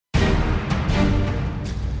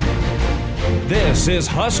This is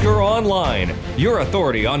Husker Online, your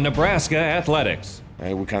authority on Nebraska athletics.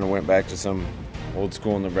 We kind of went back to some old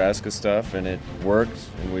school Nebraska stuff, and it worked,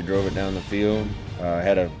 and we drove it down the field.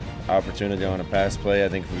 Had an opportunity on a pass play. I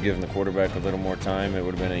think if we'd given the quarterback a little more time, it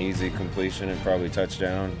would have been an easy completion and probably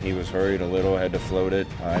touchdown. He was hurried a little, had to float it,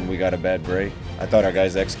 and we got a bad break. I thought our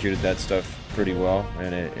guys executed that stuff pretty well,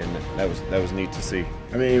 and that was neat to see.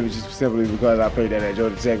 I mean, it was just simply because I played that at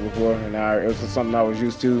Georgia Tech before, and it was something I was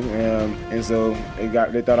used to, and so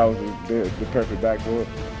they thought I was the perfect back for it.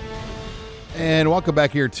 And welcome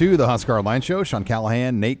back here to the Husker Online Show. Sean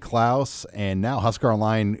Callahan, Nate Klaus, and now Husker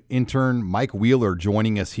Online intern Mike Wheeler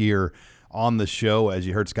joining us here on the show. As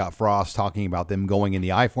you heard Scott Frost talking about them going in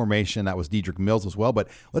the I formation. That was Dedrick Mills as well. But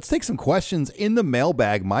let's take some questions in the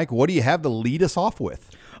mailbag. Mike, what do you have to lead us off with?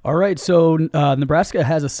 All right, so Nebraska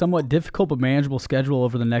has a somewhat difficult but manageable schedule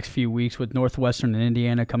over the next few weeks with Northwestern and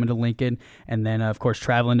Indiana coming to Lincoln, and then, of course,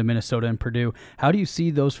 traveling to Minnesota and Purdue. How do you see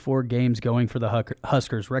those 4 games going for the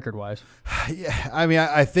Huskers record-wise? Yeah, I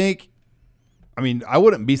mean, I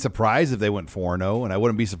wouldn't be surprised if they went 4-0, and I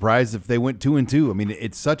wouldn't be surprised if they went 2-2. I mean,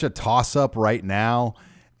 it's such a toss-up right now,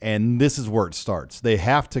 and this is where it starts. They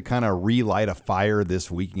have to kind of relight a fire this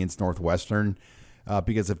week against Northwestern.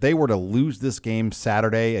 Because if they were to lose this game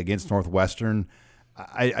Saturday against Northwestern,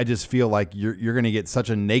 I just feel like you're going to get such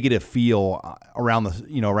a negative feel around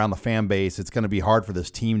the fan base. It's going to be hard for this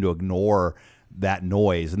team to ignore that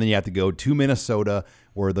noise. And then you have to go to Minnesota,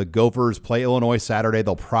 where the Gophers play Illinois Saturday.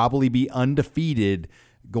 They'll probably be undefeated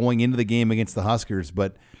going into the game against the Huskers.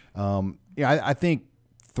 But I think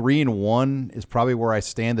 3-1 is probably where I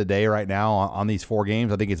stand today right now on these 4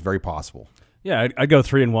 games. I think it's very possible. Yeah, I'd go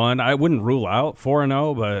 3-1. I wouldn't rule out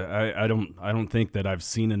 4-0, but I don't think that I've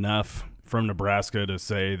seen enough from Nebraska to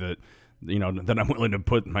say that that I'm willing to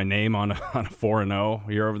put my name on a 4-0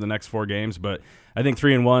 here over the next 4 games. But I think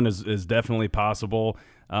 3-1 is definitely possible,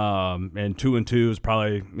 and 2-2 is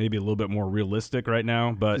probably maybe a little bit more realistic right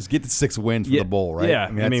now. But just get to 6 wins for the bowl, right?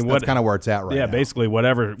 Yeah, that's kind of where it's at right now. Yeah, basically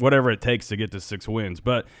whatever it takes to get to 6 wins.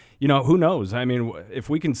 But who knows? I mean,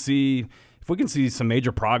 if we can see some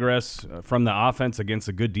major progress from the offense against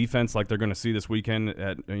a good defense like they're going to see this weekend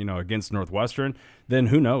at against Northwestern, then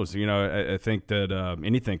who knows? I think that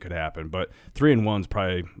anything could happen. But 3-1 is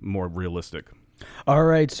probably more realistic. All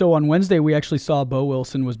right, so on Wednesday we actually saw Bo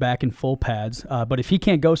Wilson was back in full pads. But if he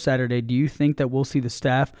can't go Saturday, do you think that we'll see the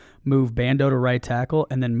staff move Bando to right tackle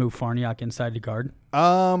and then move Farniok inside to guard?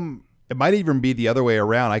 It might even be the other way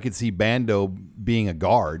around. I could see Bando being a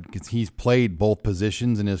guard because he's played both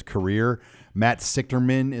positions in his career. Matt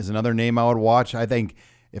Sichterman is another name I would watch. I think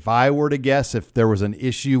if I were to guess, if there was an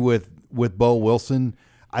issue with Bo Wilson,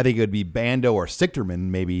 I think it would be Bando or Sichterman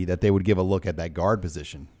maybe that they would give a look at that guard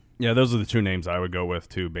position. Yeah, those are the 2 names I would go with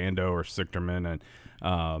too, Bando or Sichterman. And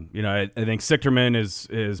I think Sichterman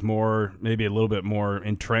is more, maybe a little bit more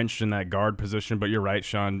entrenched in that guard position. But you're right,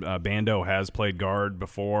 Sean. Bando has played guard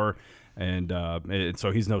before. And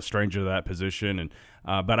so he's no stranger to that position.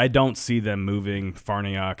 But I don't see them moving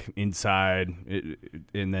Farniok inside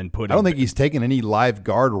and then putting. I don't think he's taken any live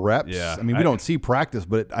guard reps. Yeah, I mean, we don't see practice,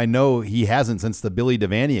 but I know he hasn't since the Billy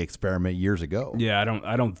Devaney experiment years ago. Yeah,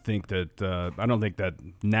 I don't think that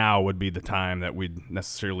now would be the time that we'd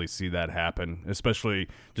necessarily see that happen, especially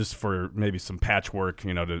just for maybe some patchwork,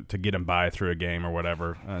 to get him by through a game or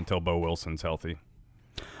whatever until Bo Wilson's healthy.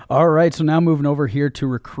 All right, so now moving over here to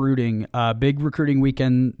recruiting. Big recruiting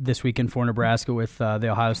weekend this weekend for Nebraska with the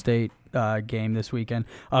Ohio State game this weekend.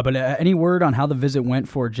 But any word on how the visit went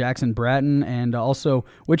for Jackson Bratton, and also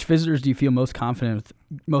which visitors do you feel most confident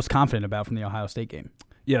about from the Ohio State game?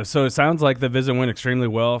 Yeah, so it sounds like the visit went extremely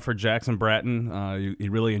well for Jackson Bratton. He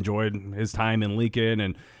really enjoyed his time in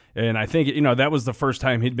Lincoln, and I think that was the first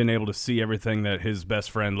time he'd been able to see everything that his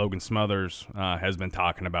best friend Logan Smothers has been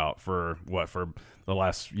talking about for the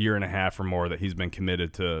last year and a half or more that he's been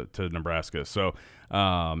committed to Nebraska. So,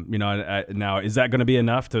 now is that going to be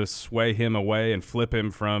enough to sway him away and flip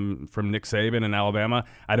him from Nick Saban in Alabama?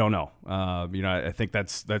 I don't know. I think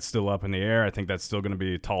that's still up in the air. I think that's still going to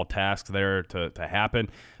be a tall task there to happen.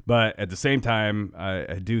 But at the same time,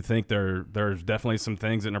 I do think there's definitely some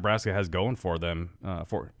things that Nebraska has going for them,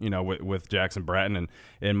 with Jackson Bratton,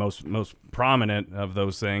 and most prominent of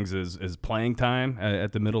those things is playing time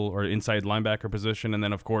at the middle or inside linebacker position, and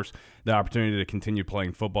then of course the opportunity to continue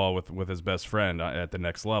playing football with his best friend at the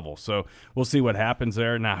next level. So we'll see what happens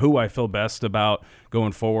there. Now, who I feel best about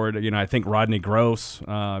going forward, I think Rodney Gross is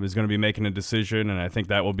going to be making a decision, and I think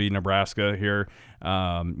that will be Nebraska here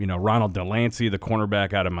Ronald Delancey, the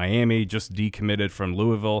cornerback out of Miami, just decommitted from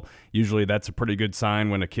Louisville. Usually that's a pretty good sign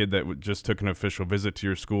when a kid that just took an official visit to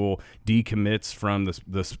your school decommits from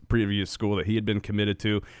this previous school that he had been committed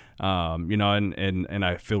to. And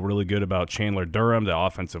I feel really good about Chandler Durham, the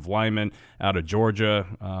offensive lineman out of Georgia,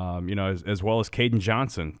 as well as Caden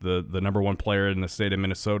Johnson, the number one player in the state of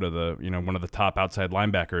Minnesota, one of the top outside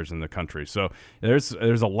linebackers in the country. So there's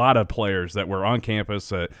a lot of players that were on campus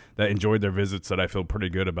that enjoyed their visits that I feel pretty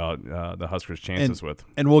good about the Huskers' chances with.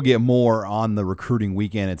 And we'll get more on the recruiting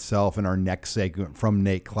weekend itself in our next segment from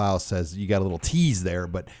Nate Klaus, as you got a little tease there.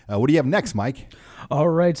 But what do you have next, Mike? All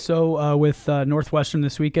right, so with Northwestern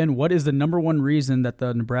this weekend, what is the number one reason that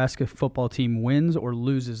the Nebraska football team wins or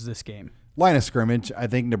loses this game? Line of scrimmage. I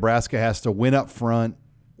think Nebraska has to win up front,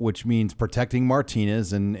 which means protecting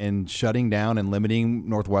Martinez and shutting down and limiting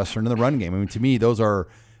Northwestern in the run game. I mean, to me, those are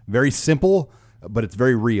very simple, but it's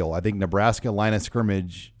very real. I think Nebraska line of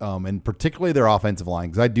scrimmage, and particularly their offensive line,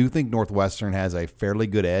 because I do think Northwestern has a fairly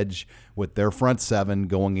good edge with their front seven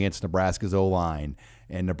going against Nebraska's O-line,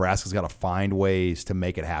 and Nebraska's got to find ways to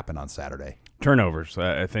make it happen on Saturday. Turnovers.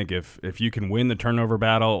 I think if you can win the turnover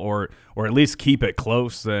battle or at least keep it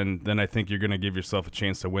close, then I think you're going to give yourself a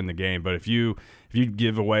chance to win the game. But if you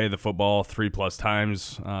give away the football 3+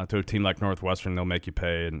 times to a team like Northwestern, they'll make you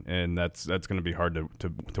pay, and that's going to be hard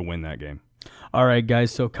to win that game. All right,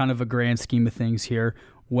 guys, so kind of a grand scheme of things here.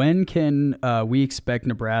 When can we expect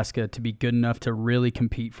Nebraska to be good enough to really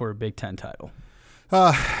compete for a Big Ten title?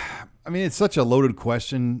 I mean, it's such a loaded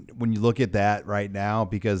question when you look at that right now,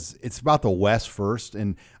 because it's about the West first.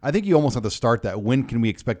 And I think you almost have to start that. When can we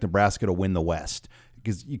expect Nebraska to win the West?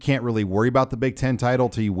 Because you can't really worry about the Big Ten title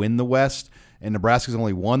till you win the West. And Nebraska's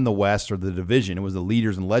only won the West or the division. It was the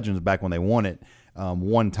Leaders and Legends back when they won it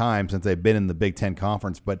one time since they've been in the Big Ten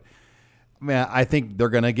Conference. But I mean, I think they're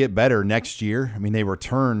going to get better next year. I mean, they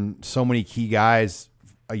return so many key guys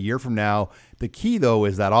a year from now. The key, though,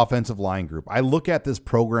 is that offensive line group. I look at this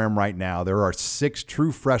program right now. There are 6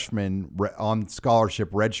 true freshmen on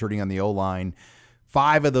scholarship redshirting on the O-line.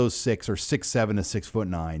 5 of those 6 are 6'7" to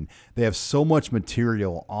 6'9". They have so much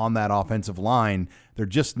material on that offensive line. They're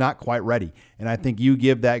just not quite ready. And I think you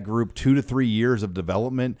give that group 2 to 3 years of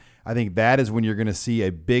development. I think that is when you're going to see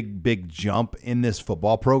a big jump in this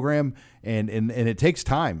football program. And it takes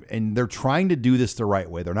time. And they're trying to do this the right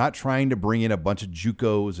way. They're not trying to bring in a bunch of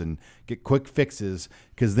JUCOs and get quick fixes,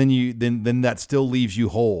 because then that still leaves you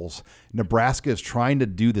holes. Nebraska is trying to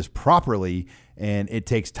do this properly, and it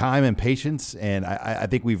takes time and patience. And I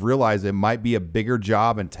think we've realized it might be a bigger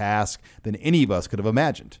job and task than any of us could have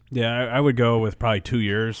imagined. Yeah, I would go with probably 2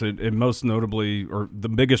 years. And most notably, or the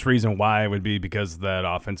biggest reason why would be because of that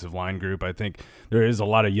offensive line group. I think there is a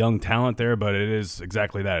lot of young talent there, but it is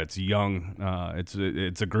exactly that. It's young.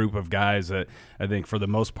 It's a group of guys that I think for the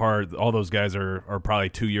most part, all those guys are probably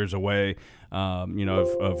 2 years away,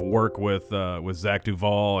 of work with Zach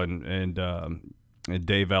Duvall and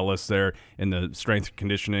Dave Ellis there in the strength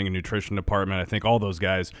conditioning and nutrition department. I think all those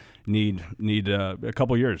guys need a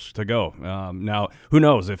couple years to go. Now, who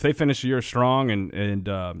knows if they finish the year strong and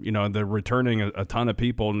they're returning a ton of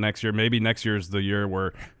people next year. Maybe next year is the year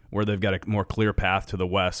where they've got a more clear path to the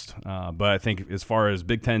West. But I think as far as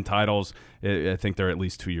Big Ten titles, I think they're at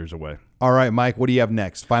least 2 years away. All right, Mike, what do you have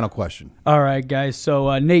next? Final question. All right, guys.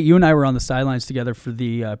 So, Nate, you and I were on the sidelines together for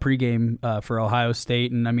the pregame for Ohio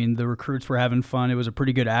State. And, I mean, the recruits were having fun. It was a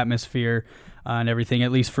pretty good atmosphere and everything,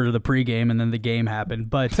 at least for the pregame, and then the game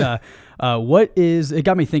happened. But it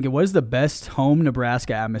got me thinking, what is the best home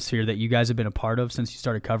Nebraska atmosphere that you guys have been a part of since you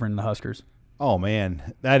started covering the Huskers? Oh,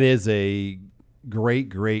 man, that is a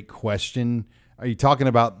great question. Are you talking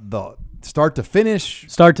about the start to finish?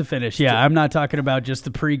 Start to finish, yeah. I'm not talking about just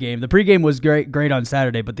the pregame. The pregame was great on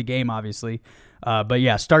Saturday, but the game obviously. But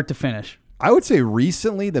yeah, start to finish. I would say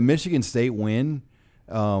recently the Michigan State win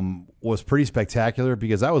was pretty spectacular,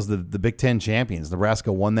 because that was the Big Ten champions.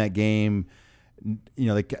 Nebraska won that game. You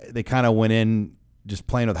know, they kind of went in just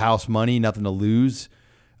playing with house money, nothing to lose.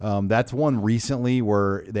 That's one recently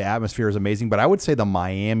where the atmosphere is amazing. But I would say the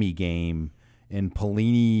Miami game in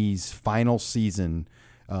Pelini's final season,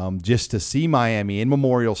 just to see Miami in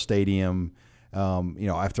Memorial Stadium,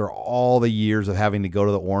 after all the years of having to go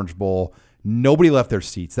to the Orange Bowl, nobody left their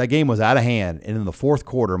seats. That game was out of hand. And in the fourth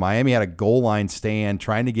quarter, Miami had a goal line stand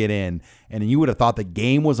trying to get in, and you would have thought the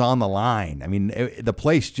game was on the line. I mean, the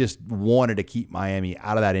place just wanted to keep Miami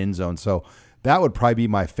out of that end zone. So that would probably be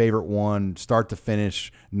my favorite one, start to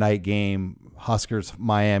finish, night game, Huskers,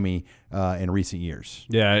 Miami, in recent years.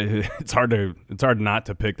 Yeah, it's hard not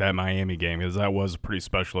to pick that Miami game, because that was a pretty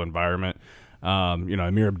special environment.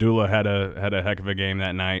 Amir Abdullah had a heck of a game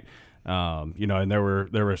that night. And there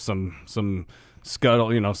were some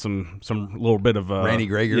scuttle, some little bit of Randy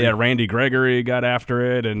Gregory. Yeah, Randy Gregory got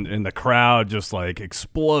after it, and the crowd just like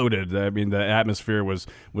exploded. I mean, the atmosphere was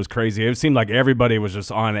crazy. It seemed like everybody was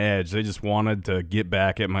just on edge. They just wanted to get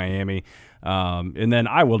back at Miami. And then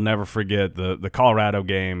I will never forget the Colorado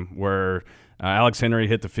game where Alex Henry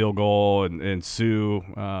hit the field goal, and Sue,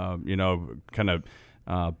 kind of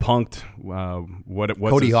punked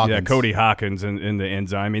Cody Hawkins. Yeah, Cody Hawkins in the end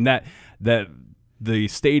zone. I mean that the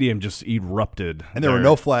stadium just erupted, and there were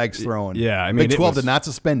no flags thrown. Yeah, I mean, Big 12 did not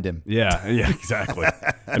suspend him. Yeah, exactly.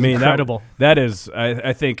 I mean, incredible. That is,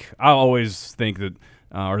 I think I'll always think that.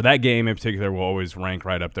 Or that game in particular will always rank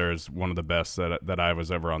right up there as one of the best that I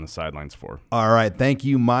was ever on the sidelines for. All right. Thank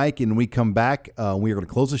you, Mike. And when we come back, we are going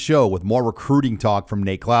to close the show with more recruiting talk from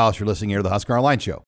Nate Klaus. You're listening here to the Husker Online Show.